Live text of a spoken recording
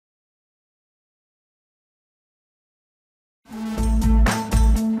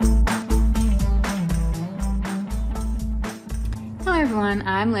everyone,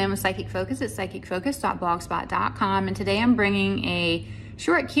 I'm Lynn with Psychic Focus at psychicfocus.blogspot.com, and today I'm bringing a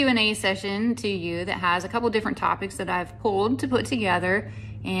short Q&A session to you that has a couple different topics that I've pulled to put together,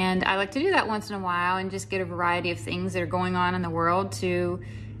 and I like to do that once in a while and just get a variety of things that are going on in the world to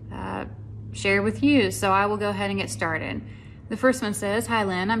share with you. So I will go ahead and get started. The first one says, "Hi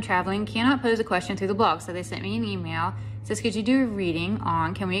Lynn, I'm traveling, cannot pose a question through the blog." So they sent me an email. It says, "Could you do a reading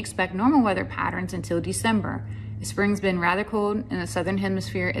on can we expect normal weather patterns until December? The spring's been rather cold and the southern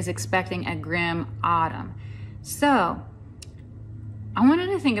hemisphere is expecting a grim autumn." So I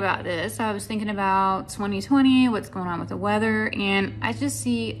wanted to think about this. I was thinking about 2020, what's going on with the weather, and I just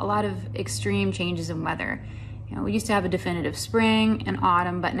see a lot of extreme changes in weather. You know, we used to have a definitive spring and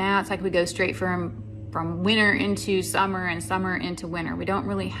autumn, but now it's like we go straight from winter into summer and summer into winter. We don't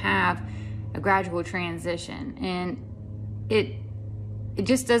really have a gradual transition, and it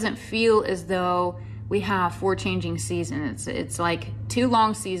just doesn't feel as though we have 4 changing seasons. It's like 2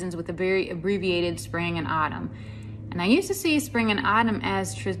 long seasons with a very abbreviated spring and autumn. And I used to see spring and autumn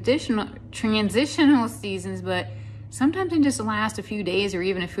as transitional seasons, but sometimes they just last a few days or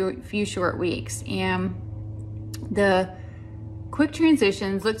even a few short weeks. And the quick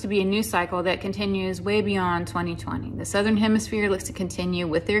transitions look to be a new cycle that continues way beyond 2020. The southern hemisphere looks to continue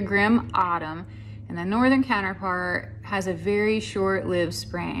with their grim autumn, and the northern counterpart has a very short-lived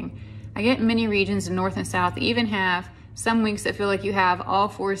spring. I get many regions in north and south even have some weeks that feel like you have all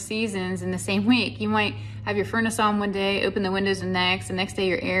 4 seasons in the same week. You might have your furnace on one day, open the windows the next day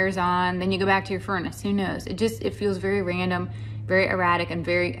your air's on, then you go back to your furnace. Who knows? It feels very random, very erratic, and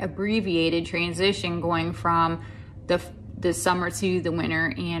very abbreviated transition going from the summer to the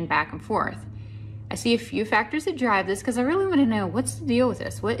winter and back and forth. I see a few factors that drive this because I really want to know what's the deal with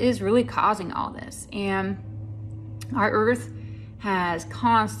this. What is really causing all this? And our Earth has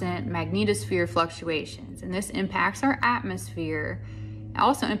constant magnetosphere fluctuations, and this impacts our atmosphere. It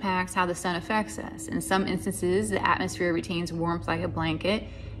also impacts how the sun affects us. In some instances, the atmosphere retains warmth like a blanket.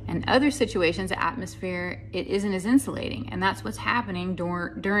 In other situations, the atmosphere, it isn't as insulating, and that's what's happening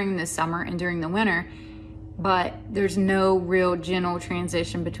during the summer and during the winter, but there's no real gentle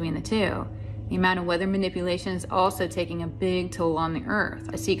transition between the two. The amount of weather manipulation is also taking a big toll on the Earth.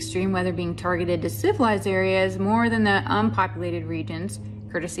 I see extreme weather being targeted to civilized areas more than the unpopulated regions,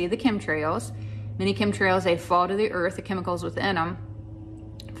 courtesy of the chemtrails. Many chemtrails, they fall to the Earth, the chemicals within them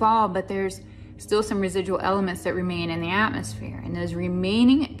fall, but there's still some residual elements that remain in the atmosphere. And those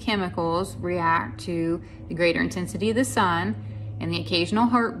remaining chemicals react to the greater intensity of the sun and the occasional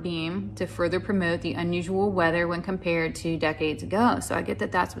heart beam to further promote the unusual weather when compared to decades ago. So I get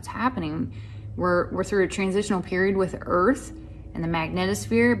that that's what's happening. We're through a transitional period with Earth and the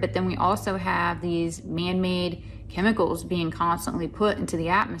magnetosphere, but then we also have these man-made chemicals being constantly put into the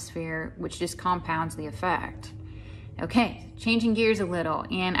atmosphere, which just compounds the effect. Okay, changing gears a little,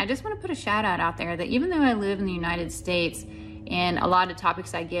 and I just want to put a shout out there that even though I live in the United States and a lot of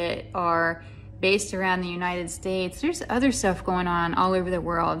topics I get are based around the United States, there's other stuff going on all over the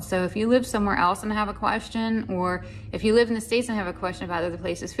world. So if you live somewhere else and have a question, or if you live in the States and have a question about other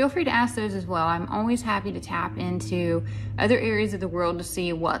places, feel free to ask those as well. I'm always happy to tap into other areas of the world to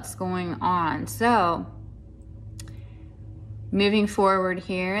see what's going on. So moving forward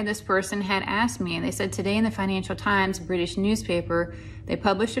here, this person had asked me, and they said today in the Financial Times, British newspaper, they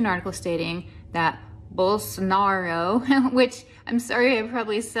published an article stating that Bolsonaro, which I'm sorry I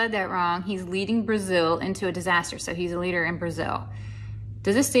probably said that wrong, he's leading Brazil into a disaster. So he's a leader in Brazil.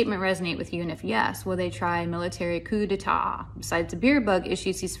 Does this statement resonate with you? And if yes, will they try a military coup d'etat? Besides the beer bug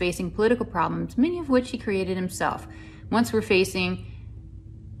issues, he's facing political problems, many of which he created himself. Once we're facing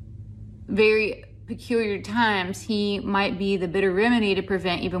very peculiar times, he might be the bitter remedy to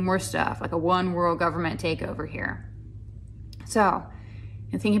prevent even worse stuff, like a one world government takeover here. So,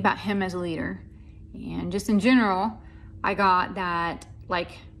 and thinking about him as a leader, and just in general, I got that,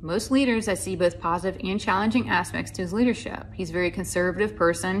 like most leaders, I see both positive and challenging aspects to his leadership. He's a very conservative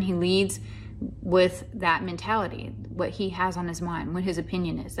person. He leads with that mentality, what he has on his mind, what his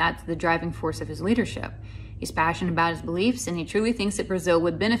opinion is. That's the driving force of his leadership. He's passionate about his beliefs, and he truly thinks that Brazil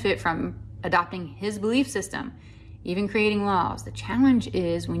would benefit from adopting his belief system, even creating laws. The challenge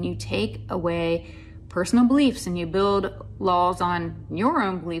is when you take away personal beliefs and you build laws on your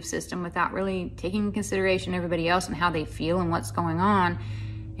own belief system without really taking into consideration everybody else and how they feel and what's going on,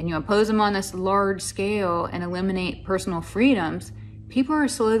 and you impose them on this large scale and eliminate personal freedoms, people are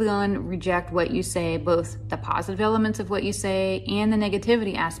slowly going to reject what you say, both the positive elements of what you say and the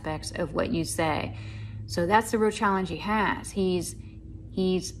negativity aspects of what you say. So that's the real challenge he has. He's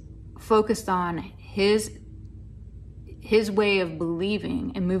focused on his way of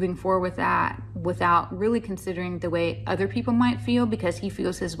believing and moving forward with that without really considering the way other people might feel because he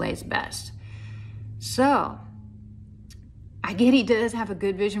feels his way is best. So I get he does have a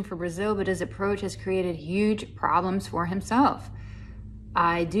good vision for Brazil, but his approach has created huge problems for himself.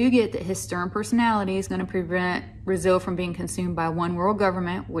 I do get that his stern personality is going to prevent Brazil from being consumed by one world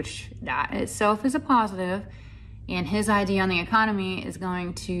government, which that itself is a positive. And his idea on the economy is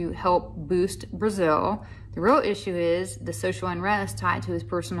going to help boost Brazil. The real issue is the social unrest tied to the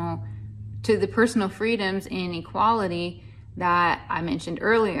personal freedoms and equality that I mentioned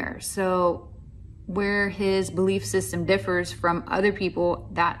earlier. So where his belief system differs from other people,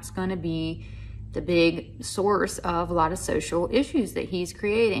 that's going to be the big source of a lot of social issues that he's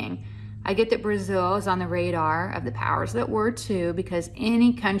creating. I get that Brazil is on the radar of the powers that were too, because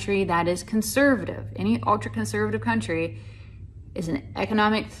any country that is conservative, any ultra-conservative country, is an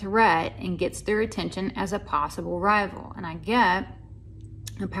economic threat and gets their attention as a possible rival. And I get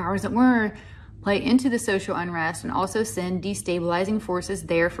the powers that were play into the social unrest and also send destabilizing forces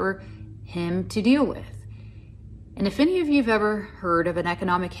there for him to deal with. And if any of you have ever heard of an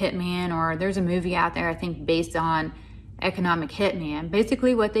economic hitman, or there's a movie out there, I think, based on economic hitman,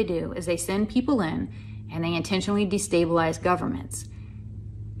 basically what they do is they send people in and they intentionally destabilize governments.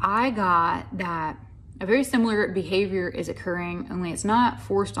 I got that a very similar behavior is occurring, only it's not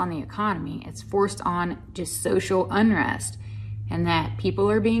forced on the economy, it's forced on just social unrest, and that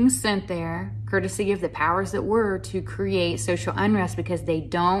people are being sent there courtesy of the powers that were to create social unrest because they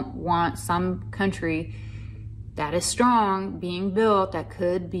don't want some country that is strong being built that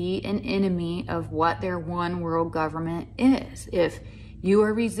could be an enemy of what their one world government is. If you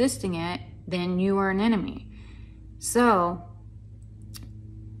are resisting it, then you are an enemy. So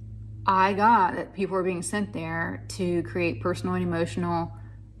I got that people are being sent there to create personal and emotional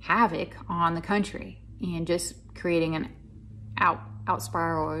havoc on the country and just creating an out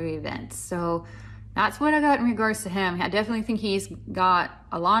spiral of events. So that's what I got in regards to him. I definitely think he's got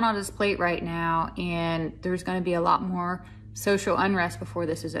a lot on his plate right now, and there's going to be a lot more social unrest before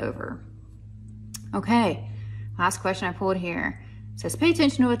this is over. Okay, last question I pulled here. It says, pay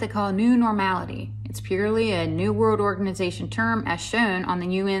attention to what they call new normality. It's purely a New World Organization term as shown on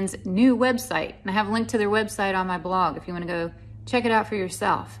the UN's new website. And I have a link to their website on my blog if you want to go check it out for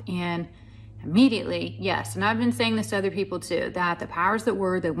yourself. And immediately, yes, and I've been saying this to other people too, that the powers that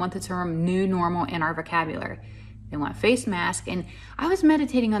were, they want the term new normal in our vocabulary. They want face mask. And I was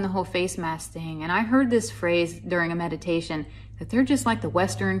meditating on the whole face mask thing, and I heard this phrase during a meditation that they're just like the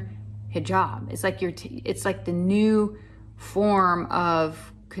Western hijab. It's like it's like the new form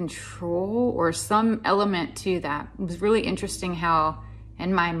of control or some element to that. It was really interesting how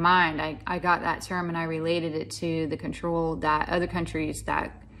in my mind I got that term and I related it to the control that other countries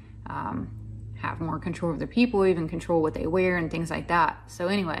that have more control of their people, even control what they wear and things like that. So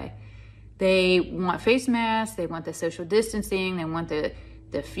anyway, they want face masks, they want the social distancing, they want the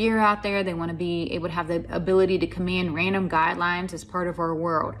fear out there, they want to be able to have the ability to command random guidelines as part of our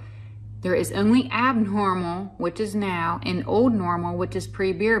world. There is only abnormal, which is now, and old normal, which is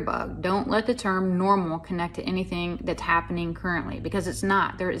pre-beer bug. Don't let the term normal connect to anything that's happening currently, because it's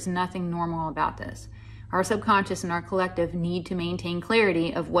not. There is nothing normal about this. Our subconscious and our collective need to maintain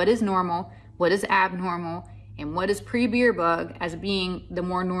clarity of what is normal, what is abnormal, and what is pre-beer bug as being the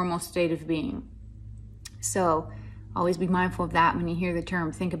more normal state of being. So always be mindful of that when you hear the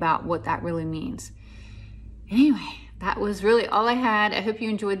term. Think about what that really means. Anyway, that was really all I had. I hope you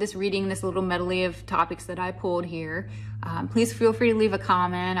enjoyed this reading, this little medley of topics that I pulled here. Please feel free to leave a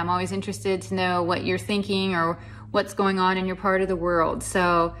comment. I'm always interested to know what you're thinking or what's going on in your part of the world.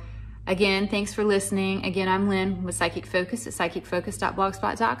 So again, thanks for listening. Again, I'm Lynn with Psychic Focus at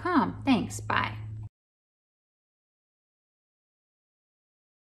psychicfocus.blogspot.com. Thanks. Bye.